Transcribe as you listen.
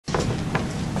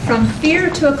From fear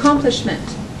to accomplishment.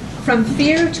 From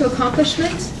fear to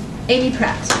accomplishment, Amy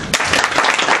Pratt.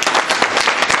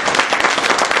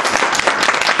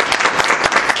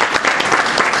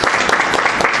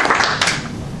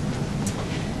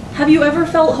 Have you ever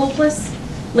felt hopeless?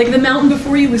 Like the mountain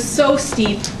before you was so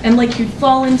steep and like you'd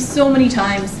fallen so many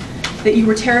times that you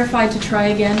were terrified to try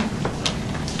again?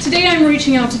 Today I'm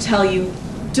reaching out to tell you,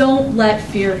 don't let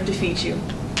fear defeat you.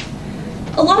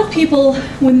 A lot of people,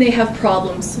 when they have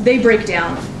problems, they break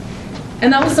down.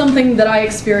 And that was something that I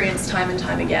experienced time and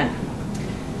time again.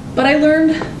 But I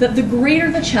learned that the greater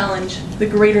the challenge, the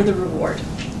greater the reward.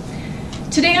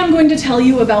 Today I'm going to tell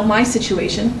you about my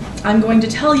situation. I'm going to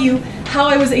tell you how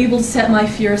I was able to set my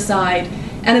fear aside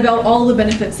and about all the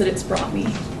benefits that it's brought me.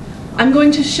 I'm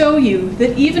going to show you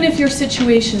that even if your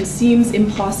situation seems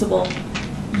impossible,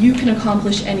 you can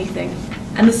accomplish anything.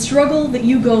 And the struggle that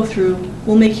you go through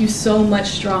will make you so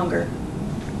much stronger.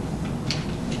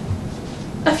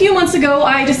 A few months ago,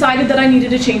 I decided that I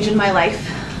needed a change in my life.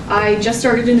 I just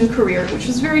started a new career, which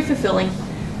was very fulfilling,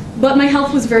 but my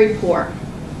health was very poor.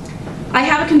 I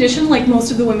have a condition, like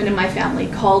most of the women in my family,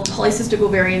 called polycystic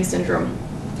ovarian syndrome.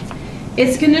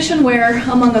 It's a condition where,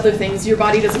 among other things, your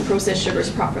body doesn't process sugars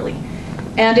properly,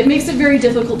 and it makes it very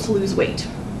difficult to lose weight.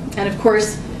 And of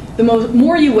course, the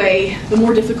more you weigh, the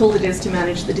more difficult it is to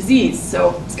manage the disease,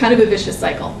 so it's kind of a vicious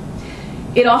cycle.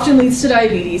 It often leads to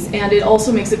diabetes, and it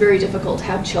also makes it very difficult to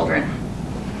have children.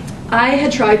 I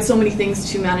had tried so many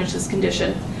things to manage this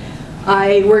condition.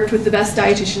 I worked with the best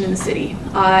dietitian in the city.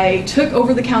 I took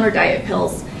over-the-counter diet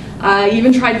pills. I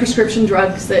even tried prescription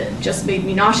drugs that just made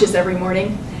me nauseous every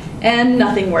morning, and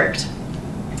nothing worked.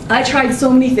 I tried so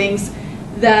many things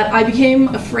that I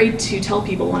became afraid to tell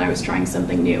people when I was trying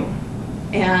something new.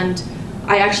 And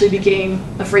I actually became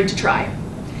afraid to try.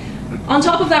 On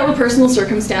top of that were personal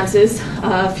circumstances.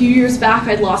 A few years back,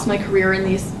 I'd lost my career in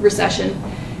the recession,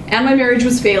 and my marriage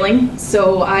was failing,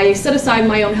 so I set aside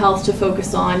my own health to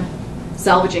focus on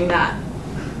salvaging that.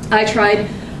 I tried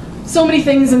so many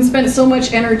things and spent so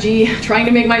much energy trying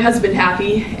to make my husband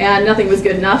happy, and nothing was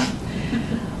good enough.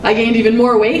 I gained even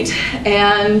more weight,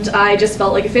 and I just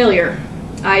felt like a failure.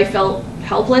 I felt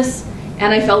helpless,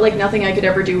 and I felt like nothing I could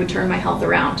ever do would turn my health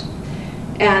around.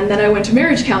 And then I went to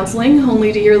marriage counseling,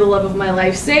 only to hear the love of my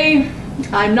life say,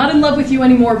 "I'm not in love with you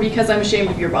anymore because I'm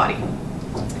ashamed of your body."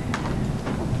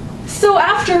 So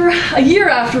a year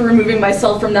after removing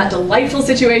myself from that delightful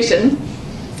situation,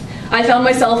 I found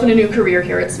myself in a new career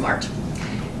here at Smart.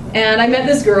 And I met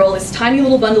this girl, this tiny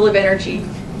little bundle of energy,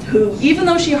 who, even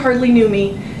though she hardly knew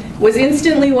me, was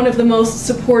instantly one of the most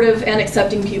supportive and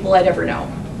accepting people I'd ever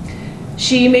known.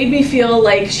 She made me feel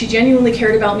like she genuinely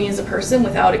cared about me as a person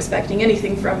without expecting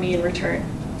anything from me in return.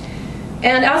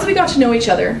 And as we got to know each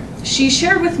other, she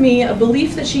shared with me a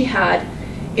belief that she had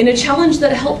in a challenge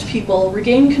that helped people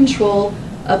regain control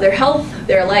of their health,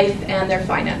 their life, and their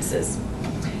finances.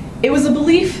 It was a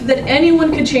belief that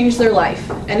anyone could change their life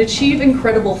and achieve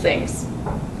incredible things.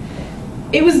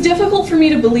 It was difficult for me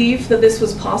to believe that this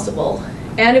was possible,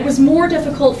 and it was more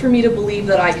difficult for me to believe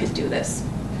that I could do this.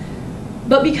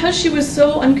 But because she was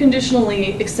so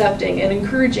unconditionally accepting and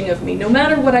encouraging of me, no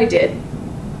matter what I did,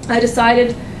 I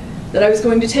decided that I was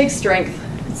going to take strength,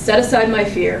 set aside my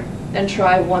fear, and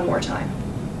try one more time.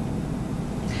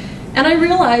 And I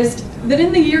realized that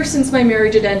in the year since my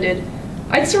marriage had ended,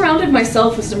 I'd surrounded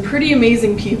myself with some pretty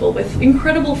amazing people, with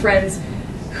incredible friends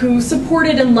who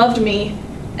supported and loved me,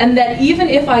 and that even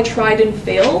if I tried and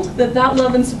failed, that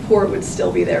love and support would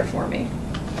still be there for me.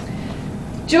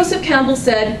 Joseph Campbell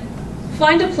said,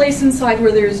 "Find a place inside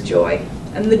where there is joy,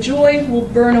 and the joy will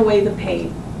burn away the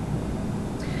pain."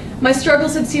 My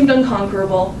struggles had seemed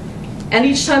unconquerable, and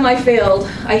each time I failed,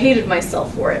 I hated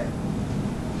myself for it.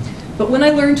 But when I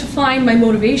learned to find my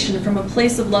motivation from a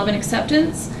place of love and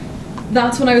acceptance,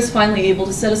 that's when I was finally able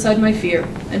to set aside my fear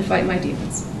and fight my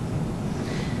demons.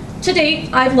 To date,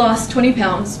 I've lost 20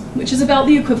 pounds, which is about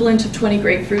the equivalent of 20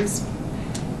 grapefruits.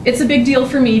 It's a big deal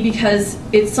for me because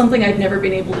it's something I've never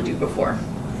been able to do before.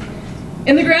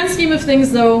 In the grand scheme of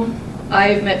things, though,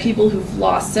 I've met people who've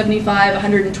lost 75,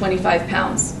 125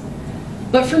 pounds.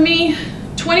 But for me,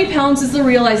 20 pounds is the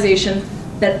realization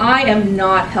that I am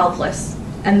not helpless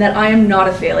and that I am not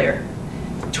a failure.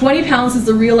 20 pounds is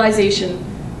the realization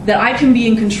that I can be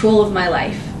in control of my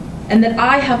life and that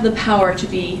I have the power to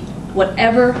be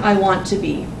whatever I want to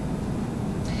be.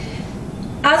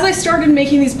 As I started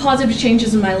making these positive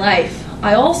changes in my life,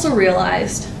 I also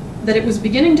realized that it was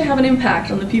beginning to have an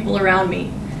impact on the people around me.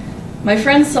 My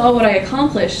friends saw what I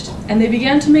accomplished, and they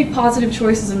began to make positive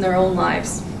choices in their own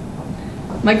lives.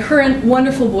 My current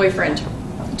wonderful boyfriend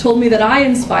told me that I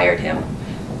inspired him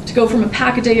to go from a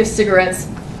pack a day of cigarettes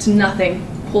to nothing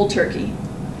cold turkey.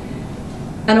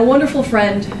 And a wonderful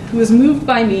friend who was moved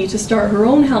by me to start her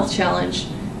own health challenge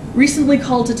recently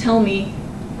called to tell me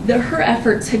that her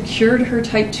efforts had cured her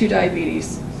type 2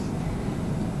 diabetes.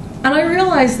 And I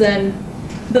realized then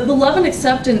that the love and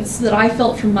acceptance that I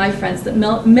felt from my friends that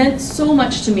meant so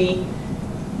much to me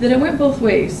that it went both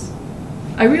ways.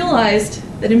 I realized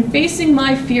that in facing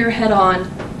my fear head on,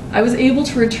 I was able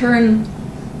to return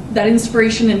that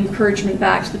inspiration and encouragement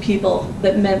back to the people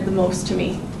that meant the most to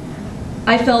me.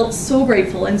 I felt so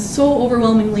grateful and so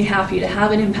overwhelmingly happy to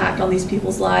have an impact on these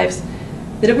people's lives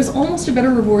that it was almost a better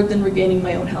reward than regaining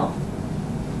my own health.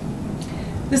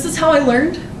 This is how I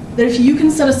learned that if you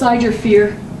can set aside your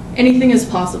fear, anything is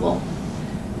possible.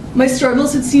 My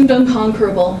struggles had seemed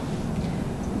unconquerable,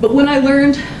 but when I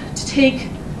learned to take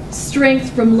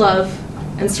strength from love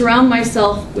and surround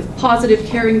myself with positive,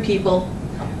 caring people,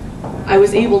 I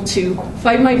was able to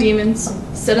fight my demons,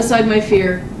 set aside my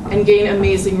fear, and gain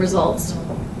amazing results.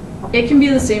 It can be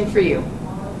the same for you.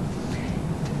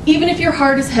 Even if your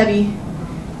heart is heavy,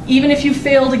 even if you've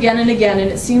failed again and again and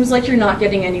it seems like you're not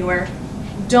getting anywhere,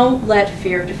 don't let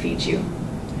fear defeat you.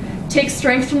 Take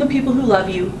strength from the people who love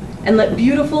you and let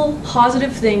beautiful,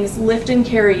 positive things lift and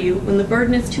carry you when the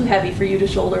burden is too heavy for you to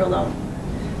shoulder alone.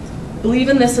 Believe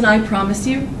in this and I promise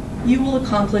you, you will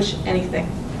accomplish anything.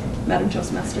 Madam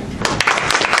Toastmaster.